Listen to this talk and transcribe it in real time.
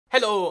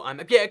Hello, I'm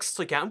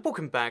Elgato and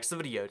welcome back to the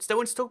video. Today I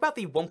want to talk about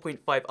the 1.5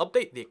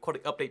 update, the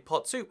Aquatic Update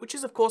Part 2, which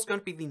is of course going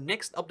to be the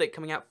next update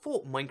coming out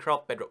for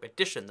Minecraft Bedrock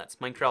Edition. That's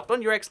Minecraft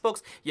on your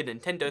Xbox, your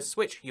Nintendo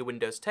Switch, your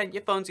Windows 10,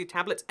 your phones, your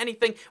tablets,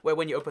 anything where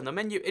when you open the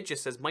menu it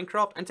just says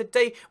Minecraft. And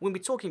today we'll be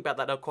talking about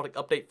that Aquatic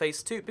Update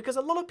Phase 2 because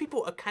a lot of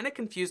people are kind of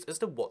confused as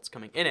to what's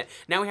coming in it.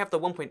 Now we have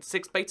the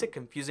 1.6 beta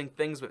confusing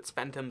things with its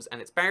phantoms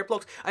and its barrier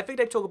blocks. I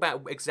figured I'd talk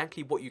about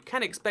exactly what you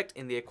can expect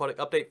in the Aquatic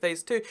Update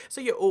Phase 2 so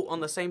you're all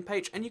on the same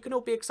page and you can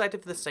all be excited for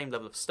the same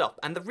level of stuff.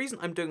 And the reason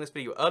I'm doing this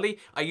video early,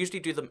 I usually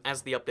do them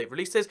as the update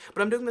releases,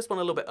 but I'm doing this one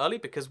a little bit early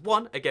because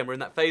one, again, we're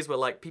in that phase where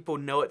like people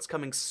know it's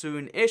coming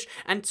soon-ish,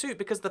 and two,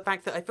 because the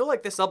fact that I feel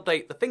like this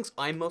update, the things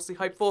I'm mostly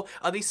hyped for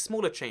are these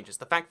smaller changes.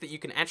 The fact that you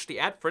can actually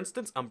add, for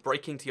instance,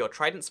 unbreaking to your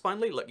tridents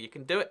finally, look, you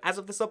can do it as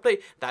of this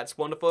update. That's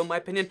wonderful in my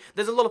opinion.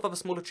 There's a lot of other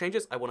smaller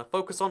changes I want to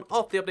focus on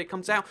after the update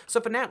comes out.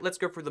 So for now, let's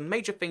go through the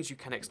major things you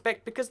can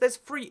expect because there's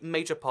 3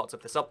 major parts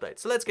of this update.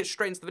 So let's get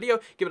straight into the video.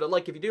 Give it a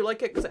like if you do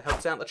like it because it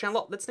helps out the channel a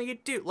lot. Let's know you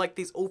do like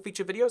these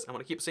all-feature videos. I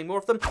want to keep seeing more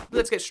of them. But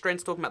let's get straight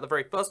into talking about the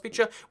very first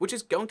feature, which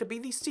is going to be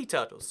the sea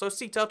turtles. So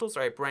sea turtles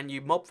are a brand new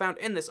mob found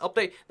in this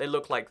update. They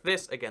look like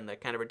this. Again, they're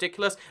kind of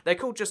ridiculous. They're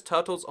called just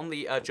turtles on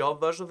the Java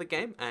version of the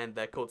game, and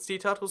they're called sea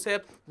turtles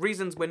here.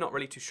 Reasons we're not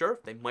really too sure.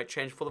 They might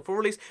change for the full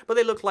release, but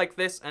they look like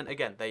this. And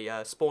again, they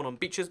spawn on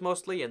beaches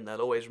mostly, and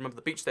they'll always remember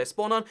the beach they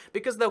spawn on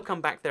because they'll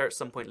come back there at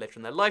some point later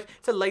in their life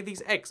to lay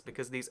these eggs,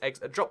 because these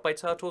eggs are dropped by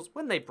turtles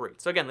when they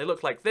breed. So again, they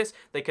look like this.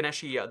 They can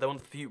actually, they're one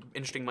of the few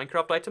interesting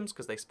Minecraft items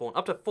because they spawn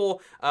up to 4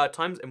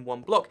 times in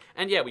one block.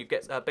 And yeah, we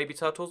get baby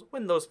turtles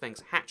when those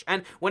things hatch.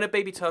 And when a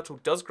baby turtle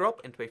does grow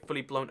up into a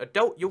fully blown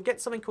adult, you'll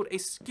get something called a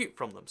scute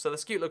from them. So the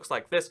scute looks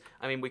like this.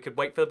 I mean, we could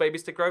wait for the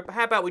babies to grow, but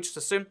how about we just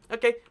assume,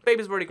 okay,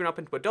 babies have already grown up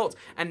into adults,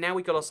 and now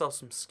we got ourselves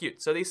some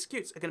scutes. So these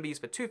scutes are going to be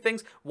used for 2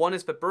 things. One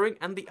is for brewing,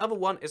 and the other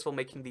one is for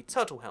making the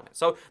turtle helmet.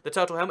 So the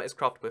turtle helmet is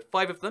crafted with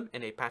 5 of them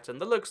in a pattern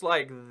that looks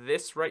like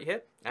this right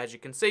here. As you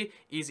can see,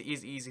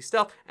 easy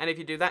stuff. And if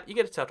you do that, you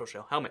get a turtle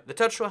shell helmet. The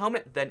turtle shell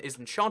helmet then is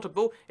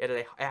enchantable.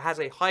 It has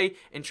a high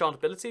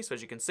enchantability. So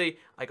as you can see,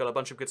 I got a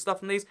bunch of good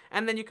stuff in these.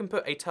 And then you can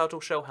put a turtle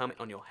shell helmet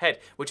on your head,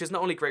 which is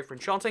not only great for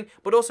enchanting,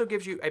 but also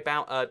gives you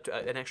about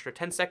an extra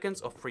 10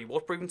 seconds of free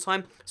water breathing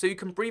time. So you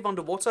can breathe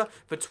underwater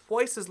for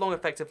twice as long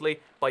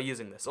effectively by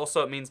using this.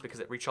 Also, it means because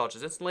it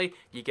recharges instantly,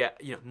 you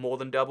get, more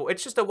than double.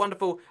 It's just a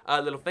wonderful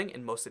little thing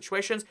in most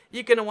situations.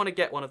 You're going to want to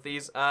get one of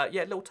these,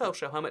 little turtle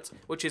shell helmets,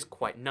 which is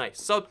quite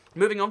nice. So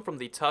moving on from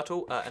the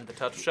turtle and the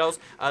turtle shells,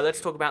 let's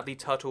talk about the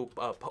turtle,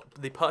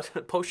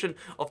 potion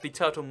of the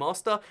turtle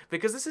master,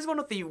 because this is one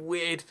of the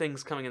weird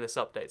things coming in this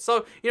update.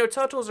 So,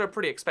 turtles are a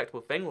pretty expectable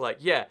thing. Like,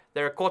 yeah,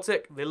 they're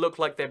aquatic. They look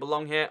like they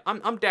belong here.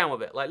 I'm down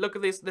with it. Like, look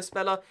at this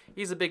fella.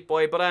 He's a big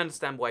boy, but I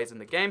understand why he's in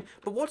the game.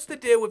 But what's the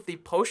deal with the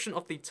potion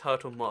of the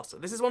turtle master?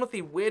 This is one of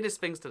the weirdest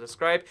things to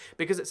describe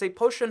because it's a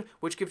potion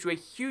which gives you a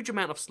huge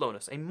amount of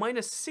slowness, a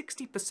minus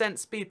 60%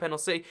 speed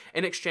penalty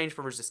in exchange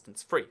for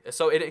resistance free.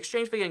 So in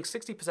exchange for getting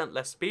 60%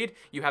 less speed,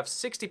 you have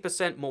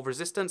 60% more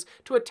resistance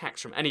to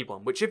attacks from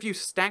anyone, which if you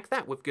stack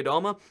that with good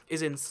armor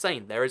is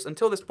insane. There is,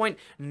 until this point,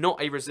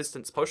 not a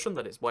resistance potion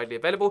that is widely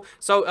available.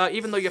 So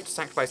even though you have to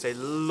sacrifice a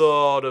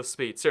lot of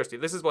speed, seriously,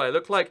 this is what I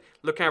look like.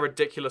 Look how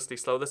ridiculously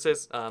slow this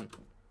is.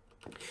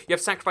 You have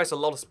to sacrifice a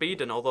lot of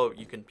speed, and although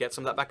you can get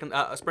some of that back in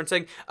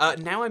sprinting,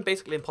 now I'm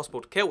basically impossible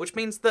to kill, which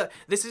means that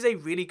this is a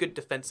really good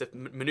defensive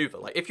maneuver.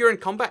 Like, if you're in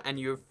combat and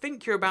you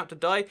think you're about to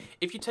die,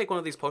 if you take one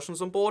of these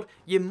potions on board,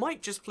 you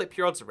might just flip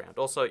your odds around.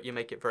 Also, you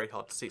make it very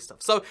hard to see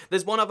stuff. So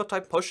there's one other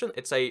type of potion.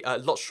 It's a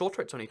lot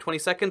shorter. It's only 20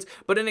 seconds,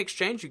 but in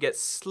exchange, you get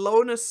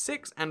slowness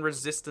 6 and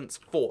resistance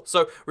 4.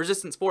 So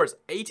resistance 4 is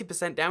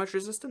 80% damage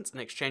resistance in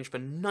exchange for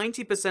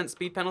 90%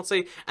 speed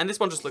penalty, and this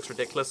one just looks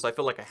ridiculous, so I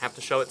feel like I have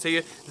to show it to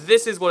you.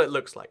 This is what it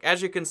looks like.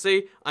 As you can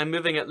see, I'm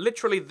moving at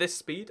literally this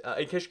speed.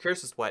 In case you're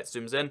curious as to why it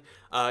zooms in,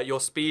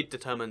 your speed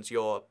determines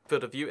your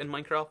field of view in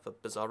Minecraft for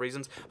bizarre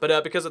reasons.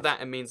 But because of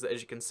that, it means that,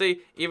 as you can see,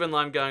 even though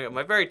I'm going at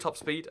my very top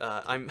speed,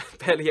 I'm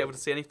barely able to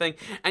see anything.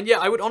 And yeah,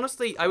 I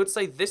would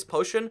say this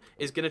potion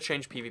is going to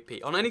change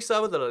PvP on any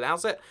server that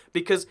allows it,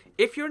 because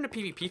if you're in a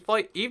PvP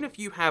fight, even if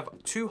you have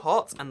 2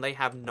 hearts and they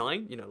have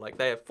 9, like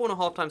they have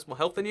 4.5 times more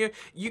health than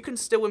you can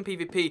still win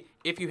PvP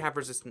if you have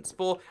resistance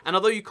 4. And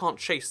although you can't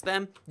chase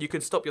them, you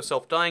can stop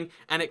yourself dying.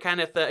 And it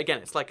kind of, again,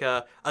 it's like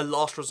a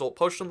last resort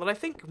potion that I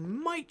think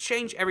might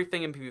change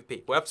everything in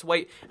PvP. We'll have to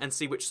wait and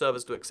see which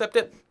servers do accept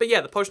it. But yeah,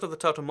 the potion of the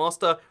turtle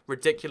master,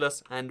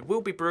 ridiculous, and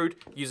will be brewed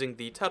using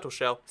the turtle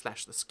shell / the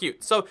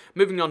scute. So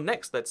moving on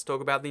next, let's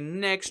talk about the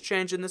next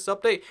change in this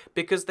update,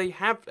 because they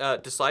have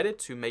decided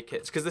to make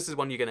it, because this is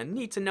one you're going to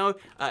need to know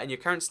in your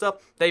current stuff.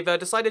 They've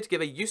decided to give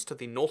a use to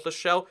the Nautilus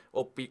shell,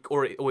 or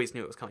always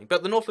knew it was coming.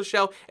 But the Nautilus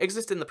shell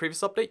existed in the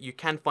previous update. You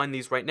can find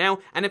these right now,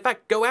 and in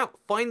fact, go out,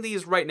 find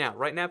these right now.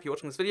 Right now, now, if you're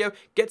watching this video,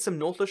 get some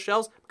Nautilus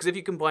shells, because if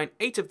you combine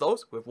 8 of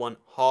those with one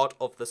Heart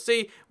of the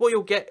Sea, what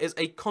you'll get is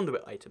a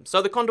conduit item.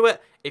 So the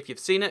conduit, if you've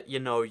seen it, you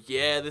know,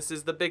 yeah, this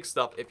is the big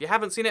stuff. If you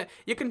haven't seen it,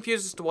 you're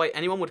confused as to why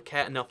anyone would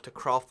care enough to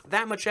craft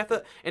that much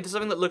effort into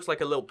something that looks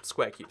like a little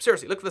square cube.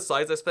 Seriously, look at the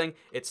size of this thing,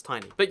 it's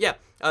tiny. But yeah,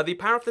 the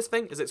power of this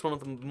thing is it's one of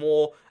the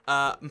more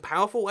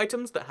powerful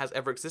items that has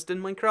ever existed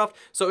in Minecraft.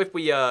 So if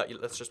we,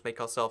 let's just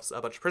make ourselves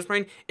a bunch of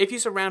prismarine. If you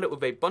surround it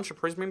with a bunch of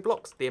prismarine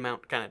blocks, the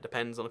amount kind of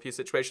depends on a few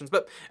situations,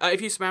 but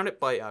if you surround it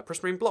by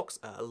prismarine blocks,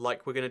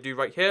 like we're going to do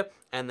right here,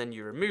 and then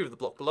you remove the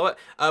block below it,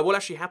 what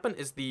actually happen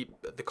is the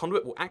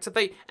conduit will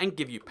activate and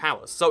give you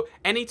powers. So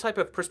any type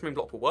of prismarine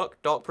block will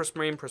work. Dark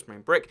prismarine,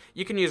 prismarine brick.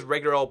 You can use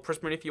regular old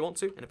prismarine if you want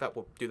to, and in fact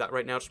we'll do that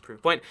right now just to prove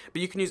a point.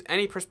 But you can use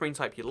any prismarine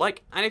type you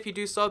like, and if you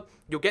do so,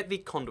 you'll get the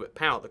conduit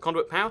power. The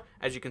conduit power,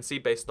 as you can see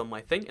based on my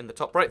thing in the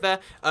top right there,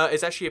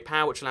 is actually a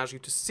power which allows you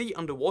to see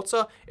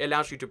underwater. It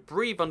allows you to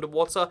breathe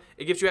underwater.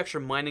 It gives you extra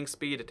mining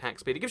speed, attack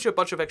speed. It gives you a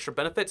bunch of extra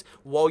benefits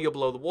while you're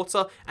below the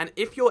water. And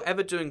if you're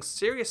ever doing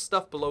serious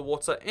stuff below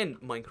water in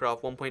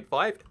Minecraft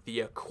 1.5,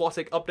 the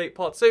aquatic update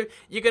part 2,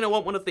 you're going to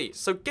want one of these.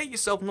 So get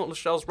yourself Nautilus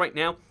shells right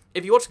now.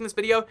 If you're watching this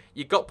video,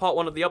 you got part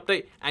 1 of the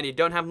update, and you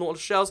don't have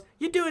Nautilus shells,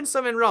 you're doing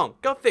something wrong.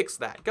 Go fix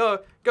that. Go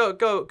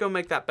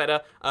make that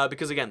better,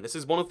 because again, this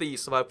is one of the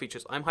survival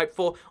features I'm hyped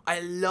for. I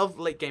love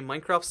late game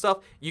Minecraft stuff.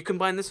 You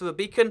combine this with a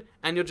beacon,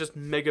 and you're just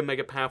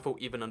mega powerful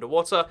even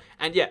underwater,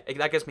 and yeah,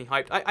 that gets me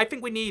hyped. I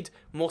think we need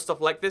more stuff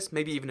like this,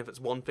 maybe even if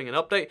it's one thing in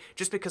update,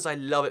 just because I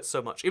love it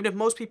so much. Even if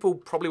most people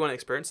probably won't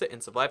experience it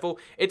in survival,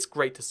 it's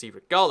great to see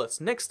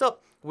regardless. Next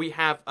up, we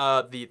have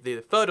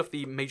the third of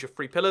the major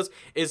 3 pillars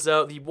is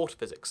the water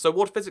physics. So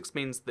water physics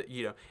means that,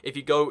 you know, if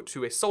you go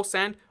to a soul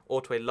sand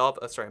or to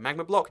a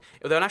magma block,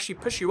 they'll actually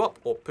push you up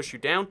or push you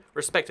down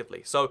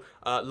respectively. So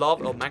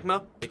lava or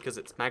magma, because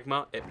it's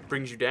magma, it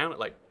brings you down, it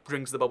like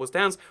brings the bubbles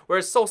down,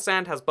 whereas soul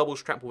sand has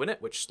bubbles trapped within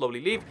it, which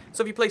slowly leave.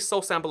 So if you place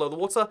soul sand below the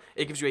water,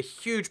 it gives you a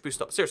huge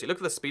boost up. Seriously, look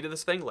at the speed of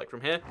this thing, like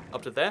from here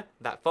up to there,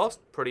 that fast,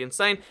 pretty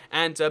insane.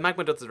 And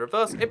magma does the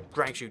reverse, it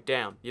drags you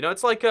down. You know,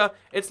 it's like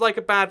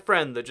a bad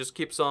friend that just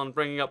keeps on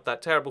bringing up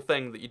that terrible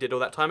thing that you did all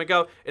that time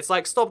ago. It's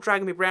like, stop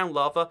dragging me around,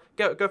 lava.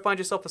 Go find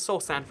yourself a soul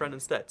sand friend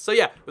instead. So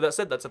yeah, with that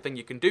said, that's a thing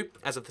you can do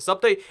as of this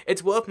update.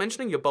 It's worth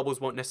mentioning your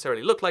bubbles won't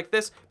necessarily look like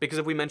this, because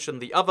if we mention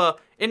the other,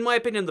 in my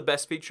opinion, the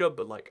best feature,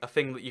 but like a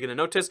thing that you're going to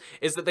notice,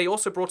 is that they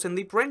also brought in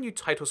the brand new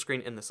title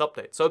screen in this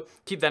update. So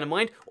keep that in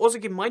mind. Also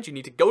keep in mind you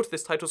need to go to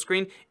this title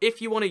screen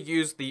if you want to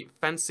use the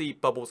fancy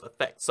bubbles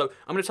effect. So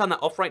I'm going to turn that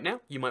off right now.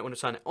 You might want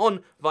to turn it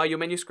on via your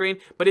menu screen,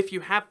 but if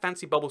you have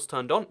fancy bubbles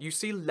turned on, you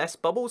see less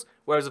bubbles,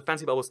 whereas if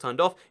fancy bubbles turned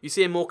off, you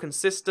see a more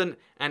consistent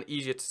and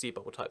easier to see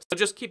bubble types. So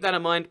just keep that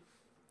in mind.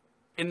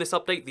 In this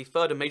update, the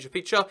third and major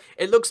feature,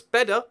 it looks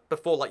better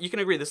before, like, you can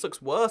agree this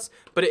looks worse,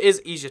 but it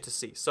is easier to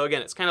see. So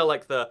again, it's kind of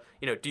like the,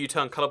 you know, do you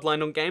turn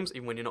colorblind on games,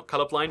 even when you're not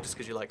colorblind, just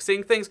because you like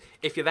seeing things?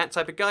 If you're that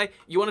type of guy,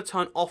 you want to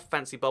turn off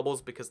fancy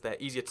bubbles because they're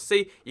easier to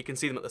see. You can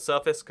see them at the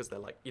surface because they're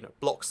like, you know,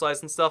 block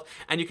size and stuff,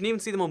 and you can even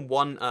see them on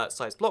one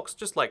size blocks,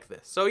 just like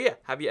this. So yeah,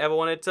 have you ever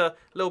wanted to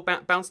little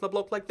bounce on a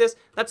block like this?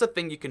 That's a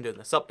thing you can do in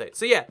this update.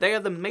 So yeah, they are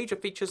the major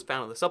features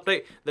found in this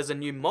update. There's a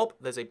new mob,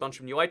 there's a bunch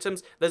of new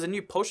items, there's a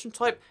new potion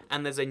type,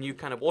 and there's a new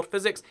kind of water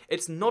physics.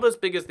 It's not as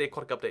big as the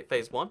Aquatic Update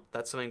Phase 1.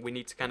 That's something we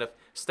need to kind of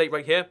state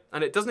right here.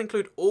 And it doesn't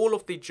include all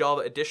of the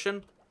Java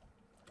Edition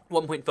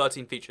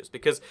 1.13 features,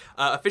 because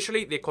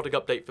officially the aquatic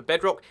update for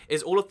Bedrock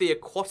is all of the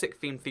aquatic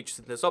themed features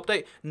in this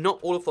update, not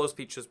all of those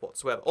features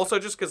whatsoever. Also,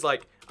 just because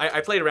like I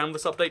played around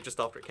with this update just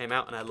after it came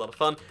out and I had a lot of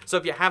fun, so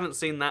if you haven't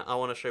seen that, I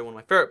want to show you one of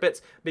my favorite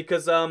bits,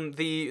 because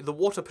the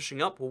water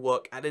pushing up will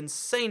work at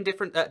insane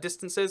different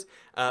distances.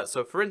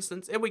 So for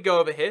instance, if we go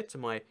over here to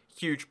my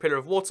huge pillar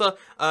of water,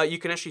 you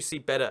can actually see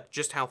better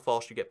just how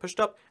fast you get pushed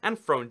up and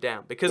thrown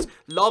down, because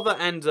lava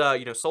and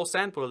you know, soul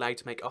sand will allow you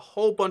to make a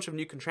whole bunch of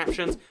new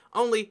contraptions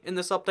only in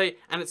this update,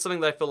 and it's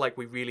something that I feel like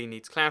we really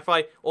need to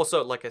clarify.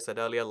 Also, like I said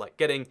earlier, like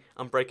getting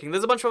unbreaking,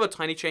 there's a bunch of other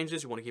tiny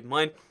changes you want to keep in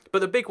mind, but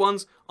the big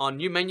ones are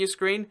new menu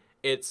screen.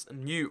 It's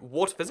new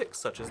water physics,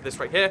 such as this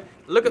right here.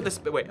 Look at this.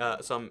 Wait,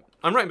 so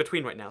I'm right in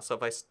between right now, so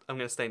if I'm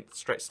going to stay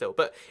straight still.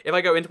 But if I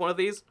go into one of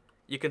these,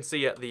 you can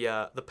see at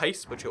the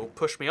pace, which it will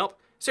push me up.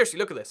 Seriously,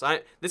 look at this.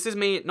 This is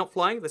me not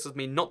flying. This is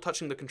me not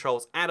touching the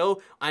controls at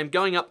all. I'm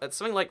going up at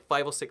something like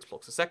 5 or 6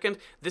 blocks a second.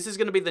 This is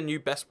going to be the new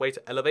best way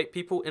to elevate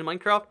people in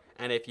Minecraft.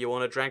 And if you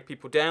want to drag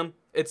people down,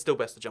 it's still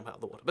best to jump out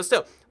of the water. But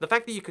still, the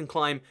fact that you can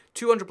climb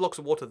 200 blocks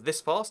of water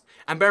this fast,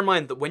 and bear in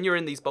mind that when you're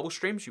in these bubble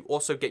streams, you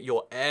also get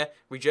your air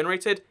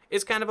regenerated,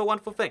 is kind of a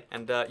wonderful thing.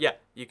 And yeah,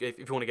 if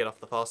you want to get off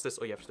the fastest,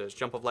 all you have to do is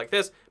jump off like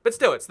this. But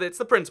still, it's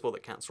the principle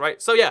that counts,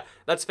 right? So yeah,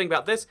 that's the thing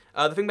about this.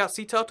 The thing about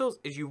sea turtles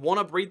is you want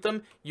to breed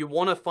them. You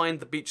want to find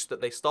the beach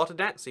that they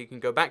started at, so you can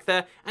go back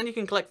there, and you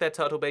can collect their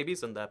turtle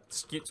babies and their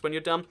scutes when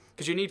you're done,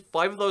 because you need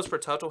 5 of those for a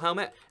turtle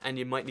helmet, and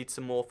you might need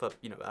some more for,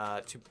 you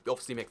know, to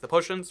obviously make the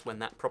potions when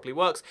that properly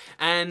works.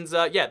 And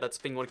yeah, that's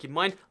the thing you want to keep in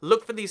mind.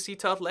 Look for these sea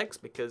turtle eggs,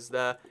 because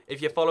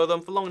if you follow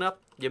them for long enough,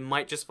 you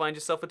might just find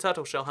yourself a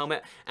turtle shell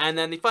helmet. And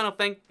then the final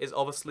thing is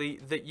obviously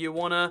that you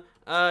want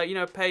to, you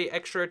know, pay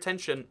extra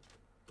attention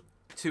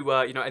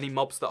to, you know, any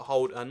mobs that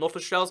hold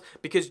nautilus shells,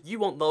 because you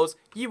want those,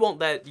 you want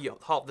their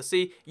heart of the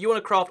sea, you want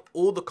to craft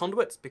all the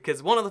conduits,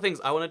 because one of the things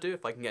I want to do,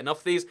 if I can get enough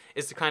of these,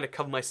 is to kind of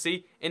cover my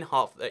sea in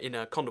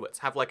conduits,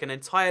 have like an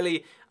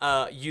entirely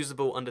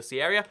usable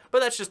undersea area, but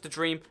that's just a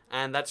dream,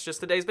 and that's just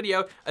today's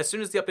video. As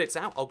soon as the update's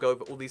out, I'll go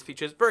over all these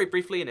features very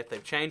briefly, and if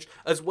they've changed,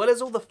 as well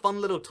as all the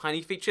fun little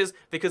tiny features,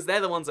 because they're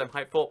the ones I'm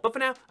hyped for. But for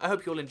now, I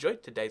hope you all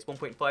enjoyed today's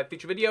 1.5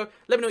 feature video.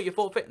 Let me know what you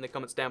thought of it in the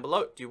comments down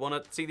below. Do you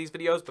want to see these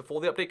videos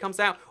before the update comes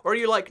out, or are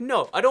you like,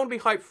 no, I don't want to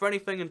be hyped for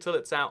anything until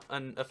it's out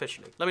and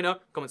officially? Let me know,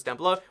 comments down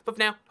below. But for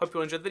now, hope you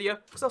all enjoyed the video,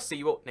 because I'll see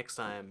you all next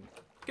time.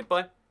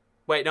 Goodbye.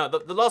 Wait, no,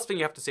 the last thing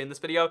you have to see in this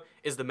video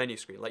is the menu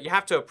screen. Like, you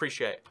have to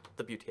appreciate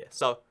the beauty here.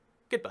 So,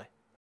 goodbye.